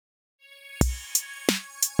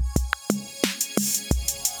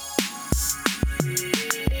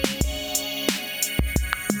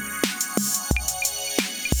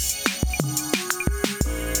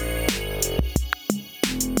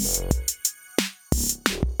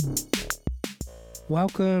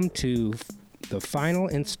Welcome to the final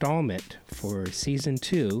installment for Season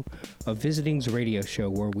 2 of Visiting's radio show,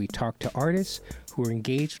 where we talk to artists who are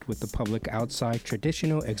engaged with the public outside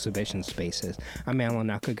traditional exhibition spaces. I'm Alan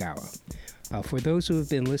Nakagawa. For those who have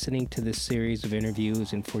been listening to this series of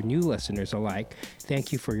interviews and for new listeners alike,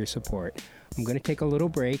 thank you for your support. I'm going to take a little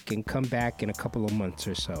break and come back in a couple of months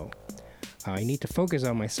or so. I need to focus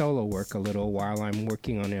on my solo work a little while I'm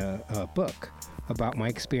working on a book about my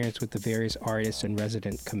experience with the various artists and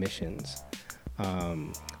resident commissions.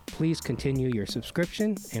 Please continue your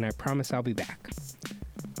subscription, and I promise I'll be back.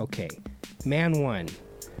 Okay, Man One.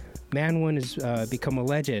 Man One has become a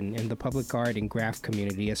legend in the public art and graph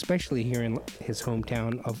community, especially here in his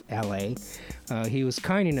hometown of LA. He was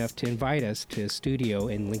kind enough to invite us to his studio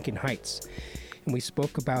in Lincoln Heights. And we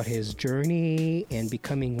spoke about his journey and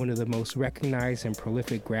becoming one of the most recognized and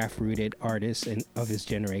prolific graph-rooted artists of his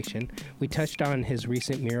generation. We touched on his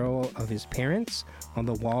recent mural of his parents on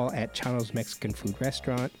the wall at Chano's Mexican Food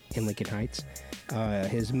Restaurant in Lincoln Heights,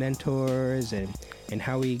 his mentors, and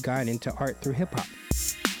how he got into art through hip-hop.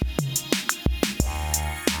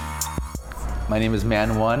 My name is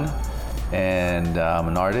Man One, and I'm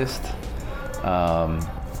an artist.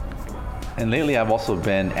 And lately I've also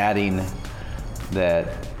been adding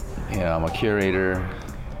that, I'm a curator,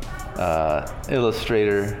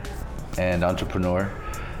 illustrator, and entrepreneur.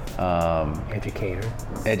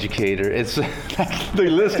 Educator. It's the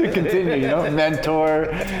list could continue,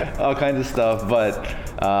 mentor, all kinds of stuff. But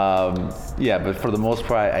but for the most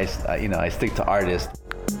part, I stick to artist.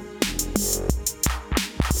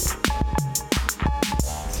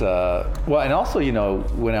 And also,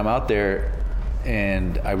 when I'm out there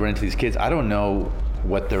and I run into these kids, I don't know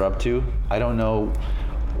what they're up to. I don't know,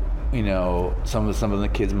 some of the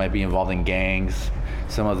kids might be involved in gangs.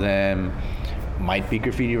 Some of them might be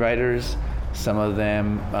graffiti writers. Some of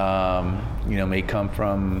them, may come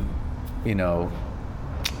from,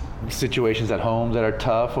 situations at home that are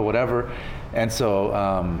tough or whatever. And so,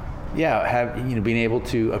 being able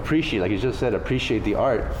to appreciate, like you just said, appreciate the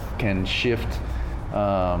art can shift,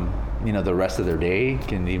 the rest of their day,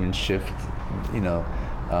 can even shift,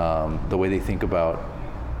 the way they think about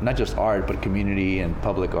not just art, but community and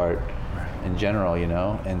public art in general,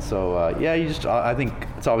 And so, I think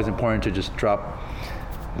it's always important to just drop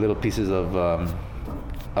little pieces of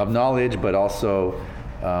knowledge, but also,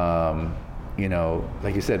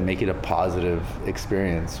 like you said, make it a positive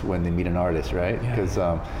experience when they meet an artist, right? Because,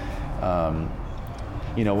 one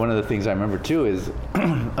of the things I remember too is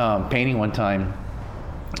painting one time,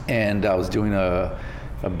 and I was doing a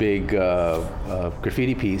big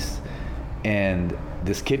graffiti piece, and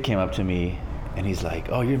this kid came up to me and he's like,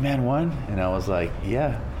 "Oh, you're Man One?" And I was like,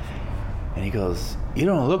 "Yeah." And he goes, "You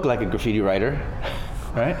don't look like a graffiti writer,"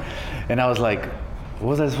 right? And I was like, "What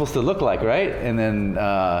was I supposed to look like," right? And then,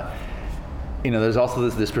 there's also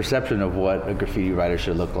this perception of what a graffiti writer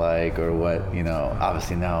should look like, or what,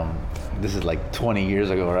 obviously now, this is like 20 years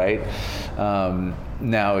ago, right?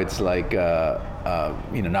 Now it's like, now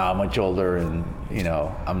I'm much older, and,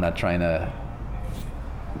 I'm not trying to,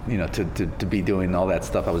 to be doing all that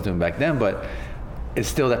stuff I was doing back then, but it's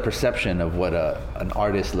still that perception of what an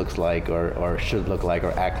artist looks like, or should look like,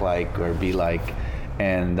 or act like, or be like.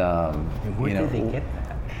 And where do they get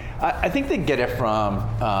that? I think they get it from,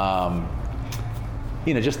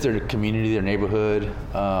 just their community, their neighborhood.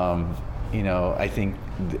 I think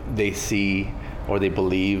they see, or they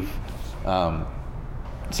believe,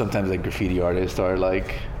 sometimes like graffiti artists are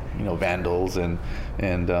like, vandals and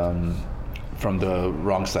from the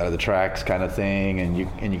wrong side of the tracks kind of thing, and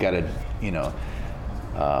you gotta,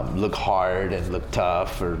 look hard and look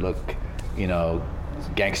tough, or look,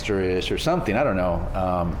 gangsterish or something. I don't know.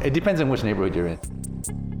 It depends on which neighborhood you're in.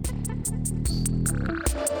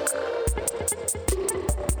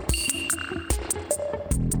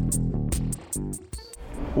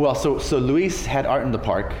 Well, so Luis had Art in the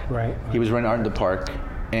Park. Right. He was running Art in the Park,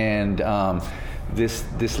 and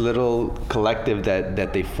this little collective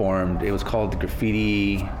that they formed. It was called the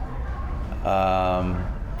Graffiti.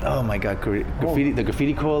 The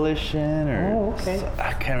Graffiti Coalition, or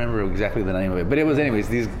I can't remember exactly the name of it. But it was, anyways,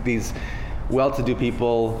 these well-to-do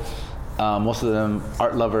people, most of them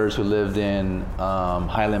art lovers who lived in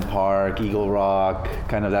Highland Park, Eagle Rock,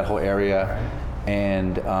 kind of that whole area,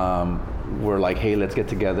 and we're like, hey, let's get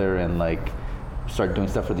together and like start doing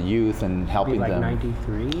stuff for the youth and helping them.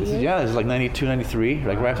 93? This is like 92, 93,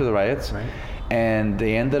 like right after the riots. Right. And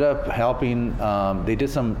they ended up helping, they did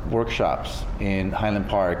some workshops in Highland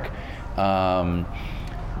Park that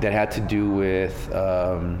had to do with,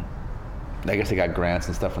 I guess they got grants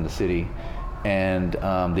and stuff from the city. And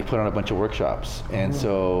they put on a bunch of workshops. And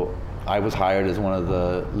so I was hired as one of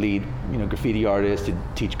the lead, graffiti artists to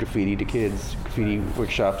teach graffiti to kids, graffiti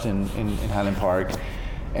workshops in Highland Park,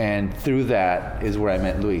 and through that is where I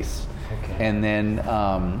met Luis. Okay. And then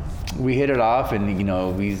we hit it off, and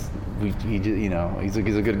he's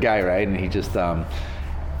a good guy, right? And he just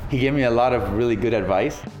he gave me a lot of really good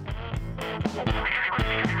advice.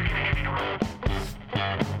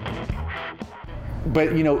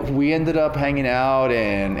 But we ended up hanging out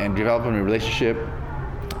and developing a relationship,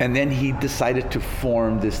 and then he decided to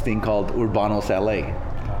form this thing called Urbanos LA.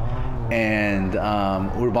 And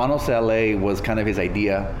Urbanos LA was kind of his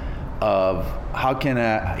idea of how can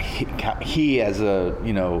he as a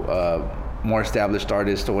more established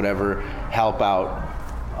artist or whatever help out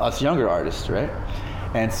us younger artists, right?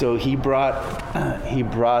 And so he brought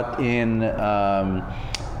in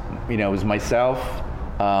it was myself,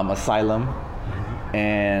 Asylum,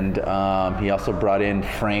 and he also brought in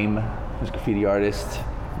Frame, who's a graffiti artist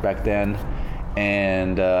back then,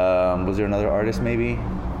 and was there another artist maybe?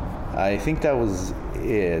 I think that was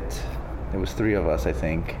it. It was 3 of us, I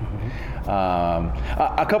think.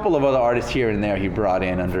 A couple of other artists here and there he brought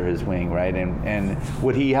in under his wing, right? And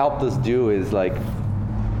what he helped us do is like,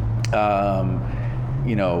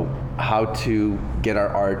 how to get our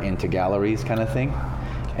art into galleries kind of thing,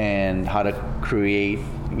 and how to create,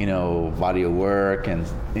 body of work, and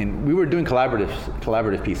we were doing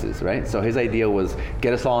collaborative pieces, right? So his idea was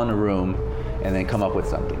get us all in a room and then come up with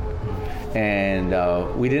something. And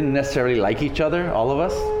we didn't necessarily like each other, all of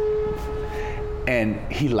us, and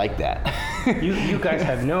he liked that. You guys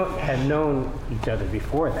had known each other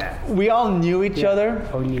before that. We all knew each other.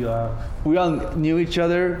 Oh, we all knew each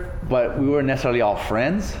other, but we weren't necessarily all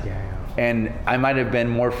friends. Yeah. And I might have been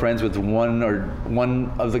more friends with one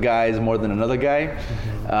of the guys more than another guy.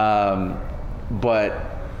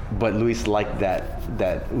 But Luis liked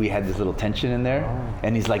that we had this little tension in there,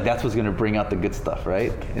 and he's like, that's what's gonna bring out the good stuff,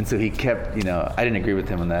 right? And so he kept, I didn't agree with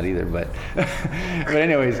him on that either, but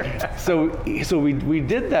anyways, so we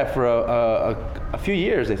did that for a few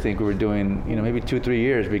years. I think we were doing, maybe 2-3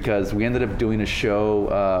 years, because we ended up doing a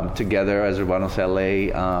show together as Urbanos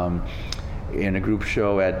LA in a group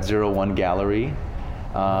show at 01 Gallery.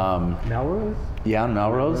 Melrose? Yeah, on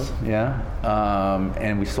Melrose, yeah.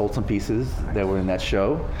 And we sold some pieces that were in that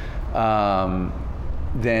show.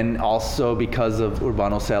 Then also because of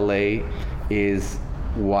Urbanos LA is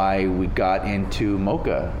why we got into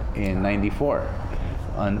Mocha in '94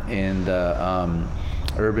 in the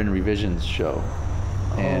Urban Revisions show.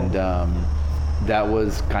 And that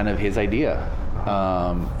was kind of his idea.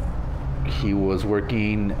 He was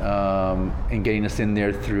working and getting us in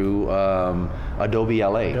there through Adobe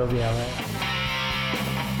LA.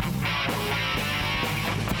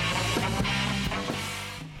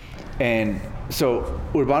 And so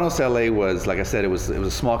Urbanos LA was, like I said, it was a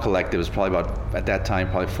small collective. It was probably at that time,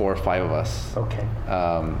 4 or 5 of us. Okay.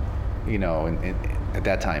 At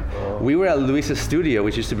that time. We were at Luis's studio,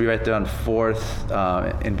 which used to be right there on 4th,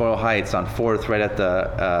 in Boyle Heights, on 4th, right at the,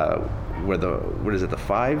 the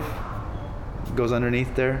 5 goes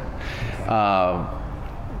underneath there?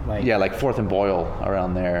 Like 4th and Boyle,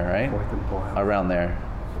 around there, right? 4th and Boyle. Around there.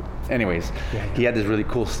 Anyways, he had this really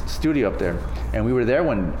cool studio up there, and we were there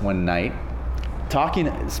one night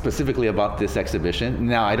talking specifically about this exhibition.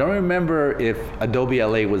 Now, I don't remember if Adobe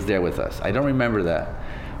LA was there with us. I don't remember that,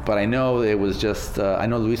 but I know it was just I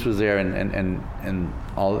know Luis was there, and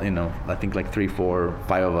all, I think like 3, 4,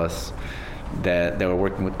 5 of us that were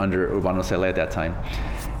working under Urbanos LA at that time.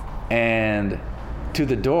 And to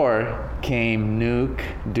the door came Nuke,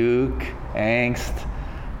 Duke, Angst,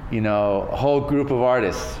 a whole group of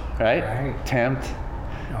artists, right? Tempt.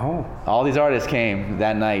 Oh. All these artists came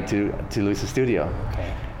that night to Luis's studio.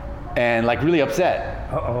 Okay. And like really upset.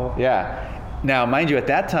 Uh-oh. Yeah. Now, mind you, at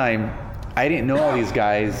that time, I didn't know all these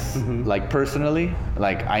guys like personally.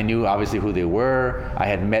 Like I knew obviously who they were. I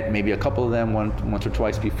had met maybe a couple of them once or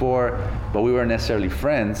twice before, but we weren't necessarily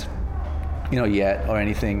friends, yet or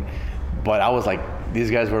anything. But I was like,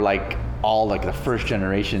 these guys were like all like the first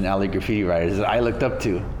generation LA graffiti writers that I looked up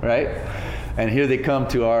to, right? And here they come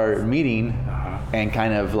to our meeting and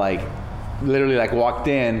kind of like literally like walked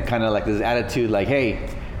in kind of like this attitude like, hey,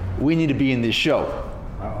 we need to be in this show.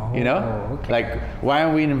 Okay. Like why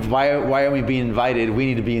aren't we being invited? We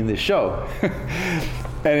need to be in this show.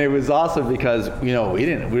 And it was awesome because we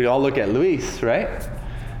all look at Luis, right?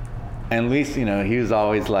 And Luis, he was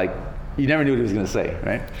always like, you never knew what he was gonna say,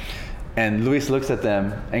 right? And Luis looks at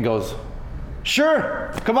them and goes,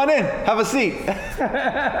 sure, come on in, have a seat.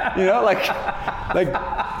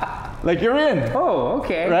 like you're in. Oh,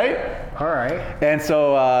 okay. Right? All right. And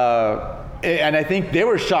so And I think they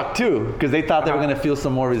were shocked too, because they thought they were going to feel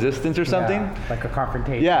some more resistance or something. Yeah, like a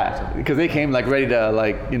confrontation. Yeah, because they came like ready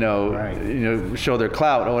to show their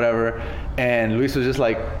clout or whatever. And Luis was just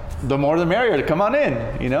like, the more the merrier, to come on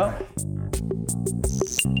in,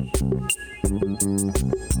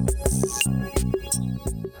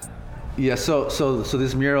 Yeah, so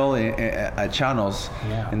this mural at Chanos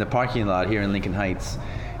in the parking lot here in Lincoln Heights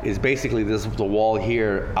is basically the wall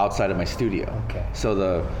here outside of my studio. Okay. So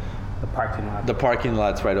the parking lot. The parking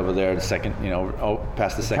lot's right over there. The second,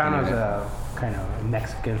 past the second. Chanos a kind of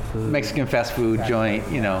Mexican food. Mexican fast food joint,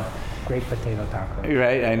 Great potato taco.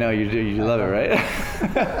 Right, I know you love it, right?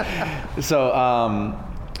 So,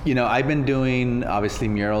 I've been doing obviously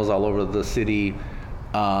murals all over the city,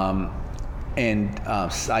 and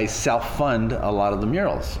I self-fund a lot of the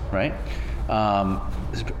murals, right?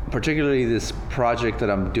 Particularly this project that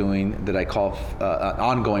I'm doing that I call an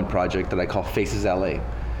ongoing project that I call Faces LA,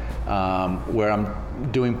 where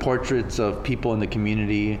I'm doing portraits of people in the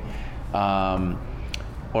community,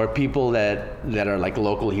 or people that are like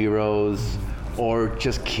local heroes, or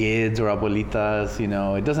just kids or abuelitas.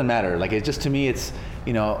 It doesn't matter. Like, it just, to me, it's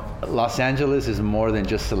Los Angeles is more than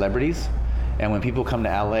just celebrities. And when people come to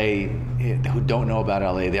LA who don't know about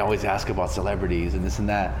LA, they always ask about celebrities and this and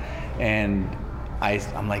that. And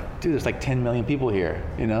I'm like, dude, there's like 10 million people here.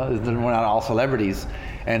 We're not all celebrities.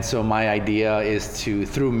 And so my idea is to,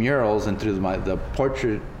 through murals and through the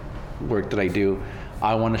portrait work that I do,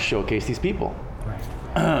 I want to showcase these people.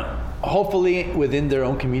 Right. Hopefully within their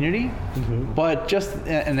own community, but just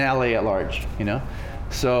in LA at large,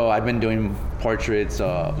 So I've been doing portraits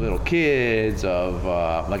of little kids, of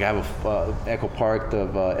I have a Echo Park of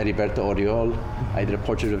Heriberto Oriol. I did a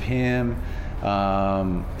portrait of him.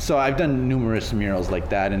 So I've done numerous murals like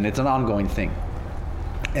that, and it's an ongoing thing.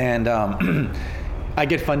 And I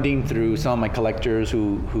get funding through some of my collectors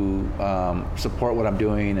who support what I'm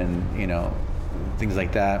doing, and things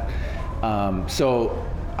like that. So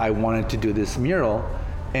I wanted to do this mural,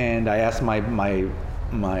 and I asked my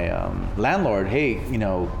landlord, hey,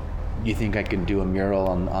 you think I can do a mural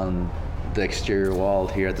on the exterior wall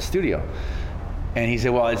here at the studio? And he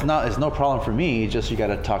said, well, it's no problem for me, just you got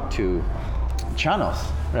to talk to Chanos,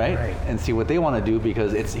 right? And see what they want to do,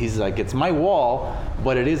 because he's like, it's my wall,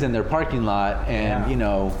 but it is in their parking lot, and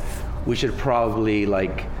we should probably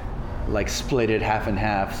like split it half and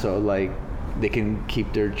half, so like they can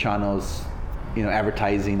keep their Chanos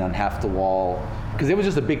advertising on half the wall, because it was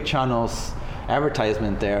just a big Chanos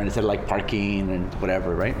advertisement there, and it said like parking and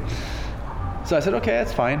whatever, right? So I said, okay,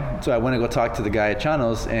 that's fine. So I went to go talk to the guy at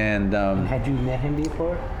Chanos, and had you met him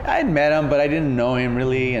before? I'd met him, but I didn't know him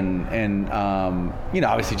really, and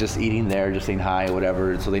obviously just eating there, just saying hi or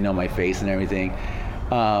whatever, so they know my face and everything.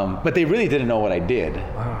 But they really didn't know what I did.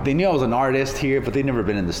 Wow. They knew I was an artist here, but they'd never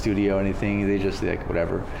been in the studio or anything. They just like,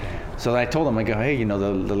 whatever. So I told them, I go, hey,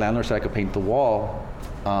 the landlord said I could paint the wall.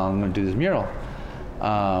 I'm going to do this mural.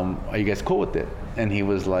 Are you guys cool with it? And he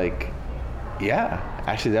was like, yeah,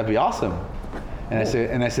 actually that'd be awesome.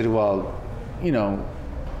 And I said, well,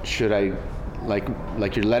 should I,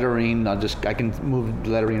 like your lettering, I can move the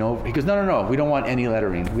lettering over. He goes, no, we don't want any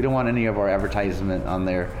lettering. We don't want any of our advertisement on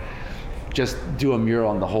there. Just do a mural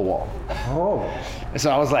on the whole wall. Oh. So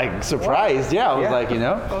I was like surprised. What? Yeah, I was like,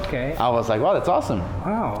 Okay. I was like, wow, that's awesome.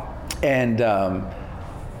 Wow.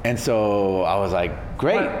 And so I was like,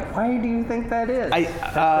 great. Why do you think that is?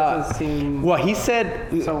 That doesn't seem. Well, he said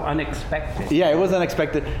so unexpected. Yeah, it was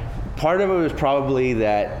unexpected. Part of it was probably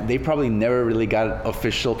that they probably never really got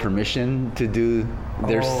official permission to do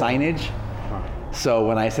their signage. So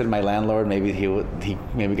when I said my landlord, maybe he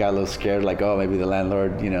maybe got a little scared, like, oh, maybe the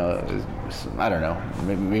landlord, I don't know,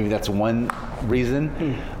 maybe that's one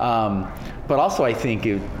reason. But also I think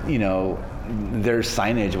their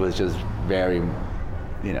signage was just very,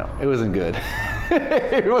 it wasn't good.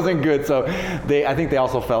 It wasn't good. So I think they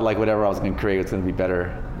also felt like whatever I was going to create was going to be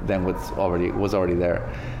better than was already there.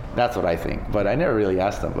 That's what I think. But I never really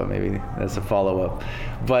asked them, but maybe that's a follow-up.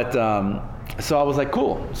 But so I was like,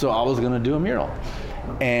 cool. So I was going to do a mural.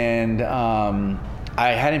 And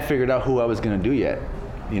I hadn't figured out who I was going to do yet.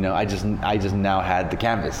 I just now had the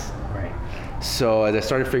canvas. Right. So as I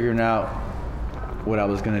started figuring out what I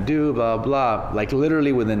was going to do, blah, blah, like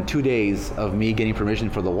literally within 2 days of me getting permission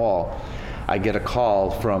for the wall, I get a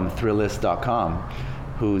call from Thrillist.com,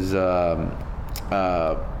 who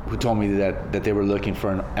told me that they were looking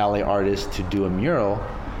for an LA artist to do a mural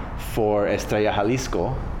for Estrella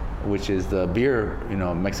Jalisco, which is the beer,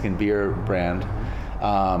 Mexican beer brand,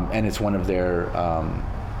 and it's one of their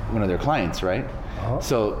clients, right? Oh.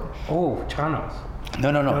 So. Oh, Chanos.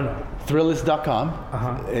 No.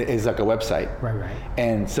 Thrillist.com is like a website. Right.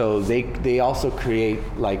 And so they also create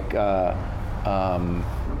like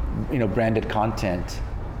branded content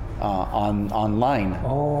online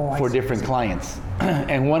for different clients.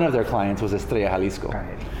 And one of their clients was Estrella Jalisco.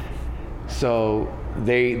 Right. So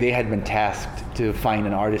they had been tasked to find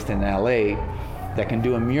an artist in LA that can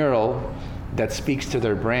do a mural that speaks to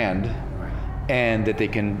their brand, and that they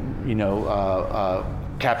can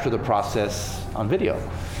capture the process on video.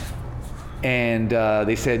 And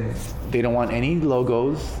they said they don't want any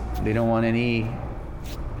logos, they don't want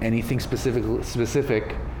anything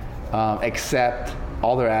specific, except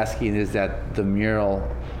all they're asking is that the mural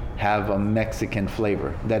have a Mexican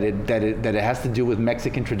flavor, that it has to do with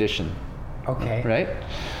Mexican tradition. Okay. Right?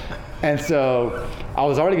 And so I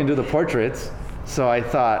was already gonna do the portraits, so I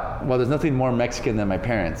thought, well, there's nothing more Mexican than my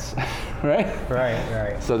parents, right?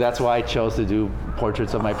 Right. So that's why I chose to do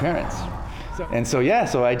portraits of my parents.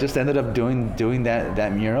 So I just ended up doing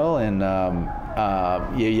that mural, and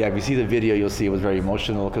if you see the video, you'll see it was very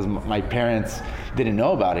emotional because my parents didn't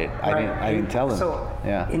know about it. Right. I didn't tell them. So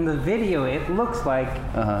in the video, it looks like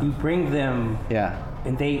you bring them,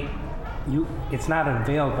 and it's not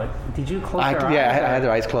unveiled, but did you close their eyes? Yeah, I had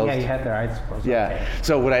their eyes closed. Yeah, you had their eyes closed. Yeah. Okay.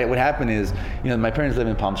 So what happened is, my parents live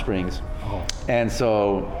in Palm Springs, and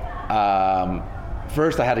so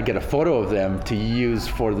first I had to get a photo of them to use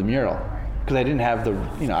for the mural because I didn't have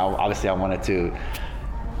obviously I wanted to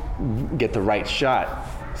get the right shot.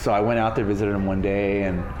 So I went out there, visited them one day,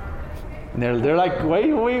 and they're like, what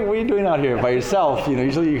are you doing out here by yourself?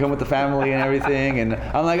 Usually you come with the family and everything. And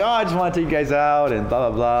I'm like, I just want to take you guys out and blah,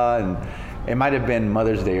 blah, blah. And it might have been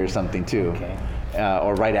Mother's Day or something too. Okay.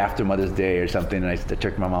 Or right after Mother's Day or something. And I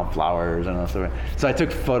took my mom flowers and all that. So I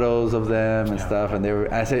took photos of them and stuff. And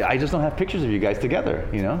I said, I just don't have pictures of you guys together,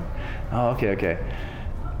 Oh, okay.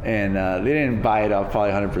 And they didn't buy it up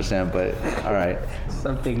probably 100%, but all right.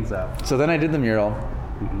 Something's up. So then I did the mural,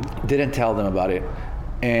 didn't tell them about it.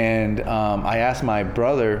 And I asked my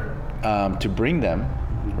brother to bring them,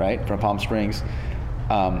 right, from Palm Springs.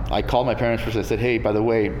 I called my parents first. I said, hey, by the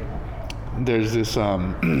way, there's this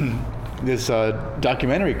this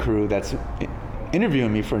documentary crew that's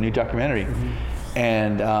interviewing me for a new documentary.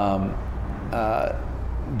 And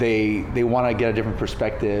they want to get a different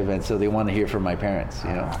perspective, and so they want to hear from my parents,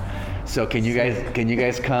 So can you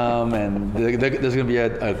guys come? And there's going to be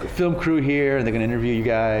a film crew here, and they're going to interview you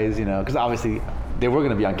guys, because obviously they were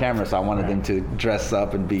going to be on camera, so I wanted them to dress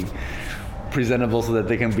up and be presentable so that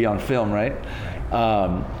they can be on film, right?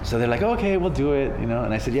 So they're like, okay, we'll do it,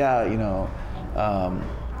 And I said,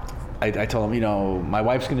 I told them, my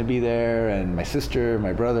wife's going to be there, and my sister,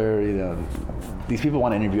 my brother, these people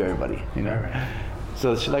want to interview everybody,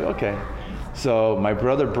 So she's like, okay. So my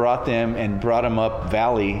brother brought them up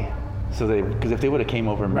Valley, because if they would have came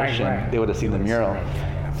over Mission, they would have seen the mural.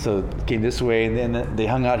 So came this way, and then they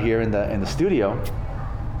hung out here in the studio.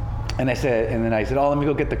 And then I said, oh, let me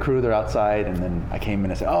go get the crew. They're outside. And then I came in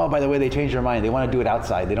and I said, oh, by the way, they changed their mind. They want to do it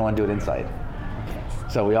outside. They don't want to do it inside.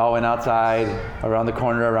 So we all went outside, around the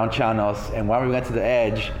corner, around Chanos. And while we went to the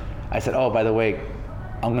edge, I said, oh, by the way,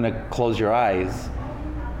 I'm going to close your eyes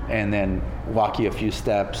and then walk you a few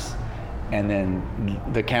steps. And then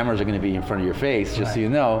the cameras are going to be in front of your face, just so you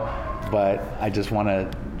know. But I just want to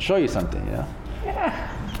show you something, Yeah.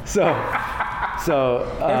 So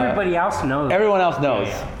everybody else knows. Everyone else knows.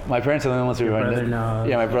 Yeah. My parents are the only ones who brother knows.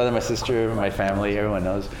 Yeah, my brother, my sister, my family, everyone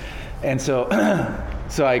knows. And so,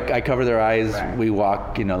 I cover their eyes. Right. We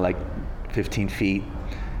walk, like 15 feet,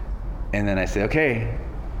 and then I say, okay,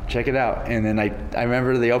 check it out. And then I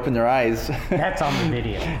remember they opened their eyes. That's on the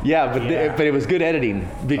video. Yeah, but it was good editing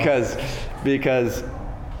because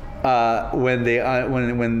when they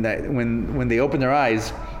opened their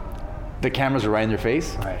eyes, the cameras were right in their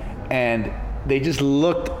face, and they just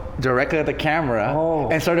looked directly at the camera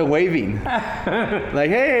and started waving,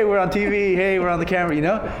 like, "Hey, we're on TV. Hey, we're on the camera,"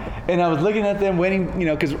 And I was looking at them, waiting,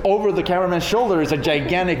 because over the cameraman's shoulder is a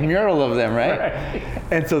gigantic mural of them, right?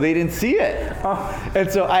 And so they didn't see it,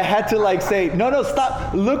 and so I had to say, "No,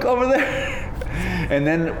 stop! Look over there." And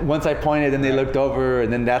then once I pointed, then they looked over,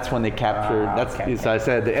 and then that's when they captured. So I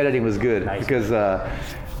said the editing was good because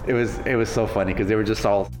it was so funny because they were just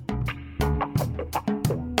all.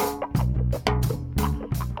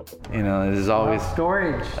 There's always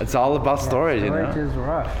storage. It's all about storage, Storage is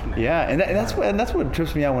rough. Man. Yeah, and that's what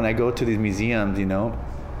trips me out when I go to these museums.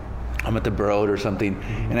 I'm at the Broad or something,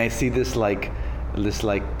 and I see this this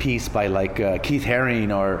like piece by like Keith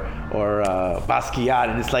Haring or Basquiat,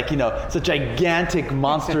 and it's like, you know, it's a gigantic,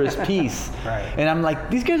 monstrous piece. Right. And I'm like,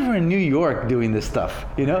 these guys were in New York doing this stuff,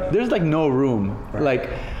 you know? There's like no room. Right.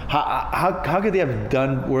 Like, how could they have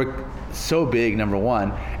done work so big, number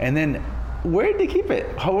one, and then where did they keep it?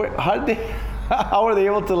 How did they? How are they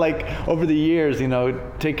able to, like, over the years, you know,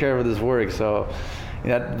 take care of this work? So,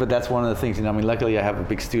 yeah, but that's one of the things, you know. I mean, luckily I have a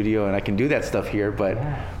big studio and I can do that stuff here. But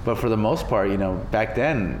for the most part, you know, back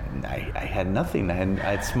then I had nothing. I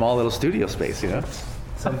had small little studio space, you know.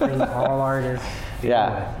 Something all artists.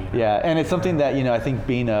 Yeah, with, you know? yeah, and it's something that, you know, I think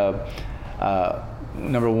being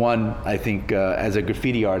number one, I think as a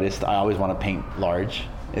graffiti artist, I always want to paint large.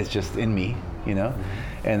 It's just in me, you know. Mm-hmm.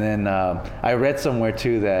 And then I read somewhere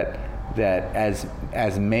too that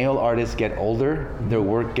as male artists get older, their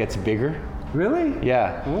work gets bigger. Really?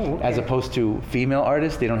 Yeah. Ooh, okay. As opposed to female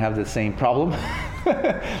artists, they don't have the same problem.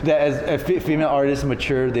 That as female artists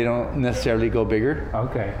mature, they don't necessarily go bigger.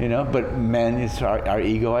 Okay. You know, but men is our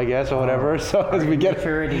ego, I guess, or whatever. So as we get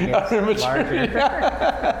maturity gets larger.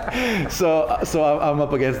 Yeah. So I'm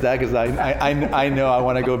up against that because I know I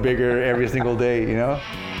want to go bigger every single day. You know.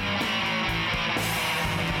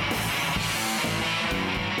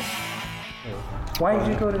 Why did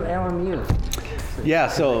you go to LMU? Yeah,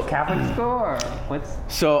 so Catholic school or what's?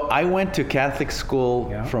 So I went to Catholic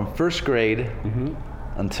school from first grade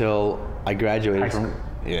until I graduated from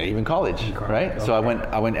even college, right? Okay. So I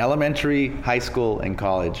went elementary, high school, and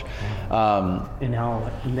college. In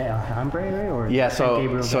the Alhambra area or? Yeah,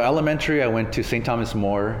 so elementary I went to St. Thomas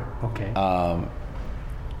More, okay,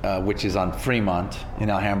 which is on Fremont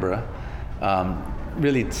in Alhambra.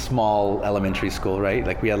 Really small elementary school, right?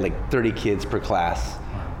 Like we had like 30 kids per class.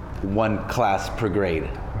 One class per grade,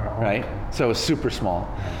 right? So it was super small.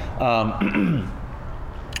 And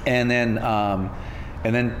then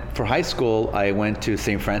for high school, I went to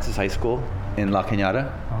St. Francis High School in La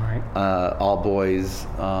Cañada. All right. All boys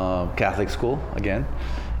Catholic school again,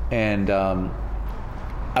 and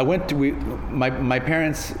I went to my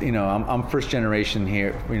parents. You know, I'm first generation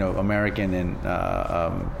here. You know, American and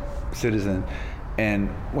citizen, and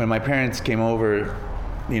when my parents came over,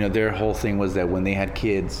 you know, their whole thing was that when they had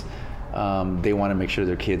kids, they want to make sure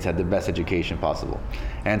their kids had the best education possible.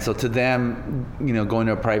 And so to them, you know, going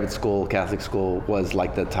to a private school, Catholic school, was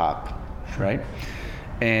like the top, right?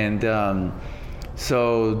 And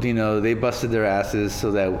so, you know, they busted their asses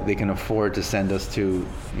so that they can afford to send us to,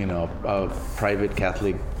 you know, a private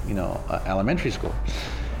Catholic, you know, elementary school.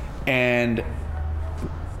 And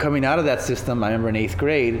coming out of that system, I remember in 8th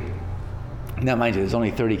grade, now mind you, there's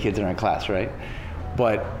only 30 kids in our class, right?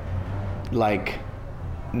 But like,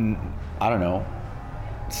 I don't know,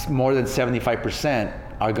 more than 75%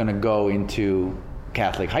 are going to go into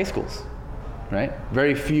Catholic high schools, right?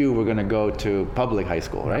 Very few were going to go to public high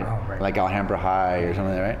school, right? Oh, right. Like Alhambra High or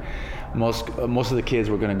something like that, right? Most of the kids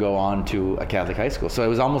were going to go on to a Catholic high school. So it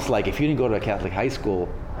was almost like if you didn't go to a Catholic high school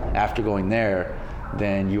after going there,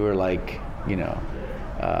 then you were like, you know,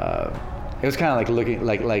 it was kind of like looking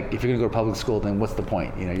like if you're gonna go to public school, then what's the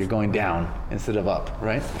point? You know, you're going down instead of up,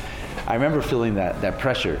 right? I remember feeling that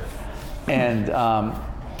pressure, and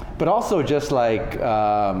but also just like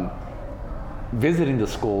visiting the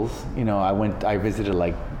schools. You know, I visited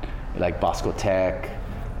like Bosco Tech,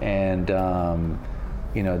 and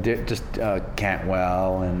you know, just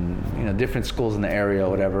Cantwell, and you know, different schools in the area, or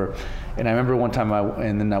whatever. And I remember one time I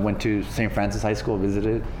went to St. Francis High School,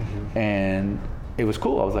 visited, and it was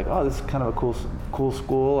cool. I was like, oh, this is kind of a cool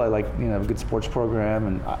school. I like, you know, a good sports program,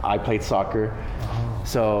 and I played soccer,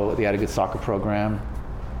 so they had a good soccer program.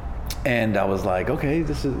 And I was like, okay,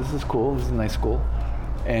 this is cool. This is a nice school.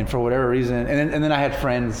 And for whatever reason, and then I had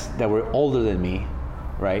friends that were older than me,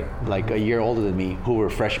 right, like a year older than me, who were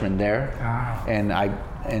freshmen there, and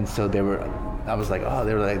so I was like, oh,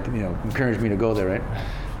 they were like, you know, encouraged me to go there, right?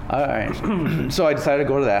 All right. So I decided to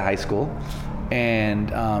go to that high school.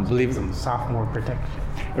 And believe some sophomore protection.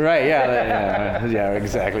 Right, yeah,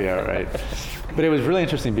 exactly, yeah, right. But it was really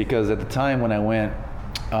interesting because at the time when I went,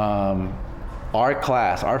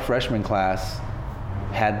 our freshman class,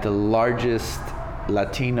 had the largest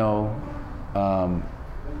Latino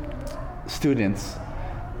students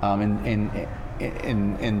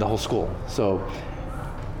in the whole school. So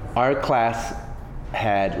our class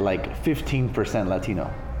had like 15% Latino.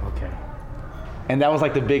 Okay. And that was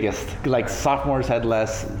like the biggest. Like sophomores had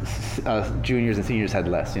less, juniors and seniors had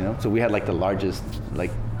less, you know? So we had like the largest,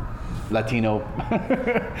 like, Latino.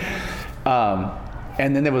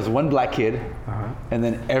 And then there was one black kid, and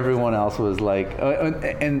then everyone else was like,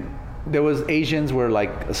 and there was Asians were like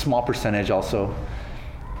a small percentage also,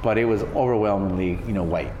 but it was overwhelmingly, you know,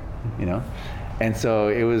 white, you know? And so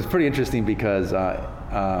it was pretty interesting because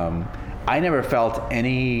I never felt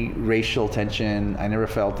any racial tension. I never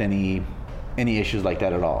felt any issues like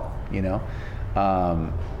that at all, you know.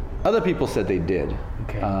 Other people said they did.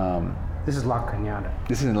 Okay. This is La Cañada.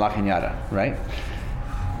 This is in La Cañada, right?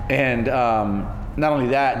 And not only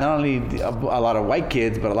that, not only a lot of white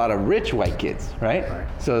kids, but a lot of rich white kids, right? Right.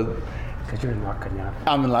 So, Because you're in La Cañada.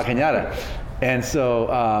 I'm in La Cañada. And so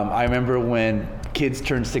I remember when kids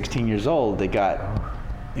turned 16 years old, they got,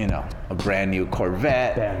 you know, a brand new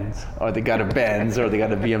Corvette. Benz. Or they got a Benz, or they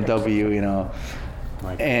got a BMW, you know.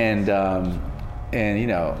 And you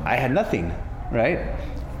know, I had nothing, right?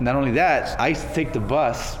 Not only that, I used to take the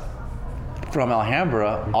bus from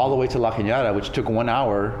Alhambra all the way to La Cañada, which took 1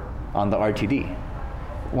 hour on the RTD.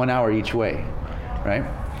 1 hour each way, right?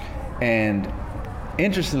 And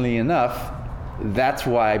interestingly enough, that's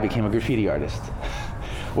why I became a graffiti artist.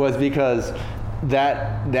 Was because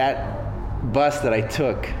that bus that I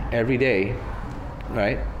took every day,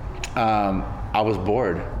 right? I was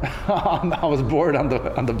bored. I was bored on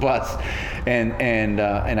the bus, and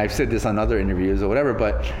I've said this on other interviews or whatever.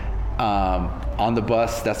 But on the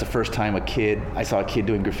bus, that's the first time I saw a kid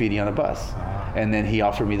doing graffiti on a bus, and then he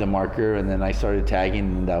offered me the marker, and then I started tagging,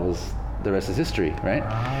 and that was the rest is history,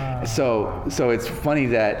 right? So it's funny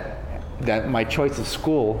that my choice of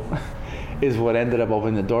school is what ended up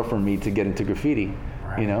opening the door for me to get into graffiti,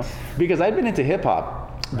 you know, because I'd been into hip hop.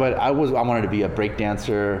 But I wanted to be a break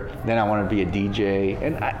dancer, then I wanted to be a DJ,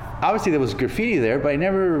 and obviously there was graffiti there, but I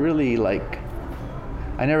never really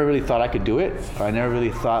thought I could do it. Or I never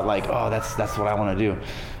really thought like, oh, that's what I want to do.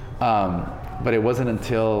 But it wasn't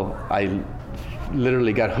until I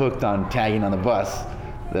literally got hooked on tagging on the bus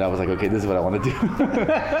that I was like, okay, this is what I want to do.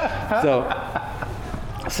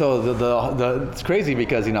 So it's crazy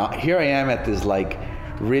because, you know, here I am at this like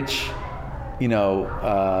rich, you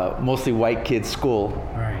know, mostly white kids school,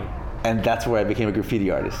 Right. and that's where I became a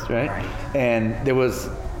graffiti artist, right? And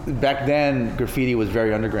back then graffiti was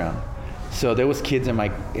very underground, so there was kids in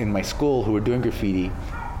my school who were doing graffiti,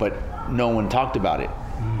 but no one talked about it,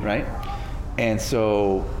 right? And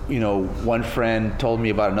so, you know, one friend told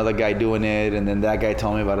me about another guy doing it, and then that guy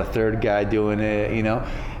told me about a third guy doing it, you know,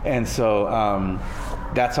 and so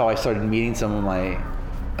that's how I started meeting some of my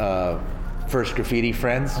first graffiti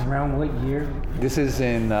friends. Around what year? This is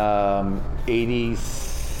in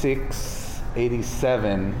 86,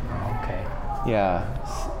 87. Okay. Yeah.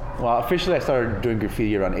 Well, officially I started doing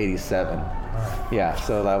graffiti around 87. Yeah,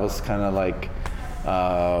 so that was kind of like,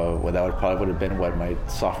 well, that would have been my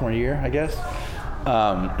sophomore year, I guess.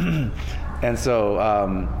 And so,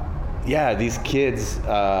 yeah, these kids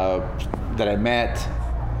that I met,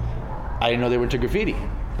 I didn't know they were into graffiti,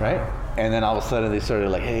 right? And then all of a sudden they started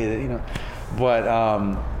like, hey, you know. But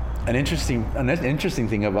an interesting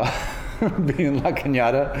thing about being in La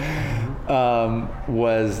Cañada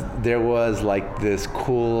was there was like this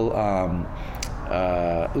cool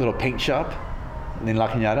little paint shop in La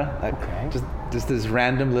Cañada. Okay. Just this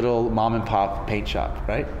random little mom and pop paint shop,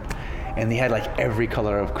 right? And they had like every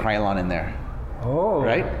color of Krylon in there. Oh.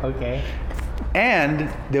 Right? Okay. And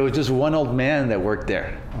there was just one old man that worked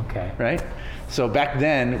there. Okay. Right? So back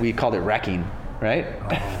then we called it racking, right?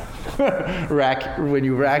 Oh. Rack, when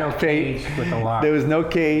you rack no paint, cage with the lock. there was no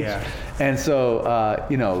cage. Yeah. And so,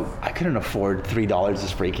 you know, I couldn't afford $3 a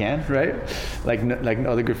spray can, right? Like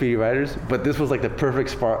other graffiti writers. But this was like the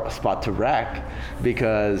perfect spot to rack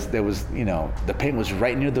because there was, you know, the paint was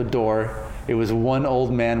right near the door. It was one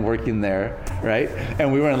old man working there, right?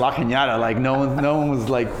 And we were in La Cañada, like no one was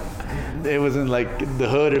like, it wasn't like the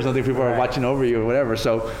hood or something, people were watching over you or whatever.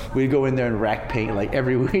 So we'd go in there and rack paint like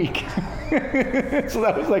every week. So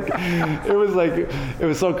that was like, it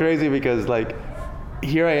was so crazy because like,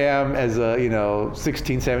 here I am as a, you know,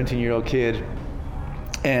 16, 17-year-old kid,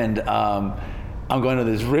 and I'm going to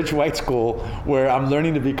this rich white school where I'm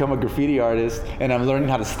learning to become a graffiti artist, and I'm learning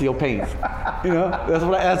how to steal paint. You know, that's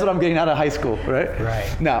what I'm getting out of high school, right?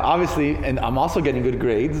 Right. Now, obviously, and I'm also getting good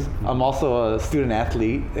grades. I'm also a student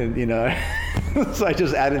athlete, and you know, so I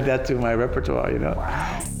just added that to my repertoire. You know.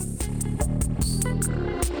 Wow.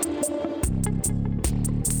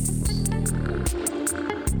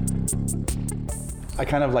 I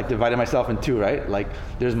kind of like divided myself in two, right? Like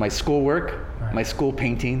there's my school work, my school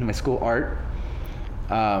painting, my school art,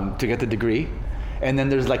 to get the degree. And then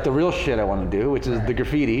there's like the real shit I want to do, which is the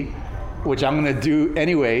graffiti, which I'm going to do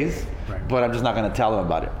anyways, but I'm just not going to tell them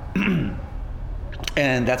about it.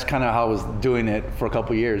 And that's kind of how I was doing it for a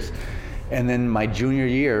couple years. And then my junior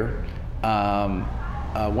year,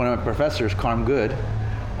 one of my professors, Carm Good,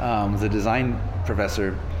 was a design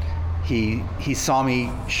professor. He saw me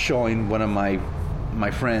showing one of my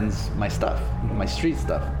my friends my stuff, my street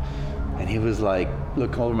stuff. And he was like,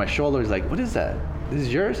 look over my shoulder. He's like, what is that? This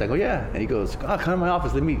is yours? I go, yeah. And he goes, come to my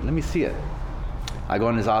office. Let me see it. I go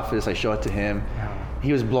in his office. I show it to him.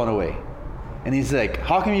 He was blown away. And he's like,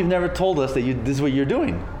 how come you've never told us that this is what you're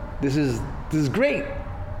doing? This is great.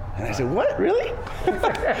 And I said, what, really? And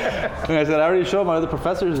I said, I already showed my other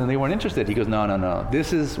professors and they weren't interested. He goes, no.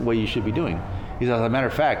 This is what you should be doing. He said, as a matter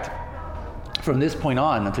of fact, from this point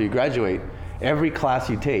on until you graduate, every class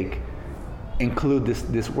you take, include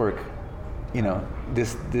this work. You know,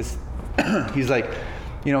 this he's like,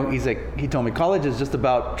 he told me college is just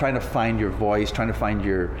about trying to find your voice, trying to find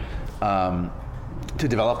your, to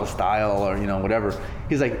develop a style or, whatever.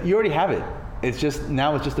 He's like, you already have it. It's just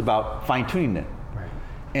about fine tuning it. Right.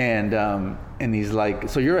 And he's like,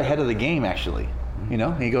 so you're ahead of the game actually,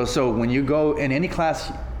 He goes, so when you go in any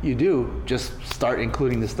class you do, just start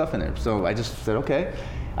including this stuff in there. So I just said, okay.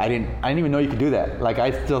 I didn't even know you could do that. Like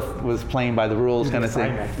I still was playing by the rules kind of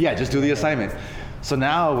thing. Yeah, just do the assignment. So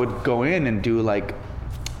now I would go in and do like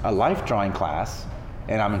a life drawing class,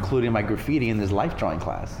 and I'm including my graffiti in this life drawing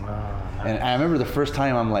class. Oh, nice. And I remember the first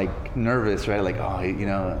time I'm like nervous, right? Like,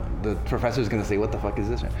 the professor's gonna say, what the fuck is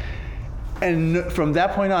this? And from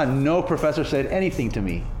that point on, no professor said anything to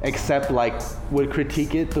me except like would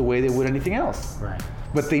critique it the way they would anything else. Right.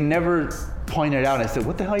 But they never pointed out and I said,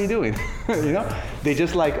 what the hell are you doing? They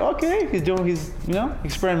just like, okay, he's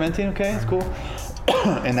experimenting, okay, it's cool.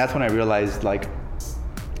 And that's when I realized like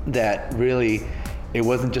that really it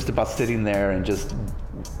wasn't just about sitting there and just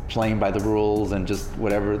playing by the rules and just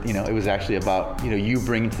whatever, it was actually about, you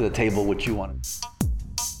bringing to the table what you want.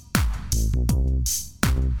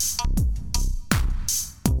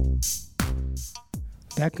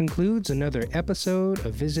 That concludes another episode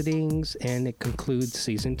of Visitings, and it concludes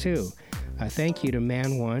Season 2. Thank you to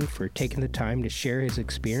Man One for taking the time to share his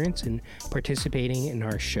experience and participating in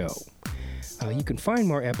our show. You can find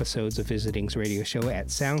more episodes of Visitings Radio Show at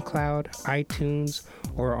SoundCloud, iTunes,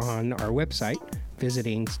 or on our website,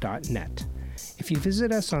 visitings.net. If you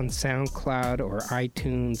visit us on SoundCloud or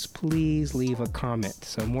iTunes, please leave a comment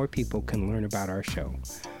so more people can learn about our show.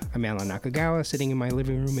 I'm Alan Nakagawa, sitting in my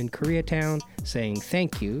living room in Koreatown, saying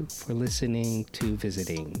thank you for listening to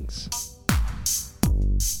Visitings.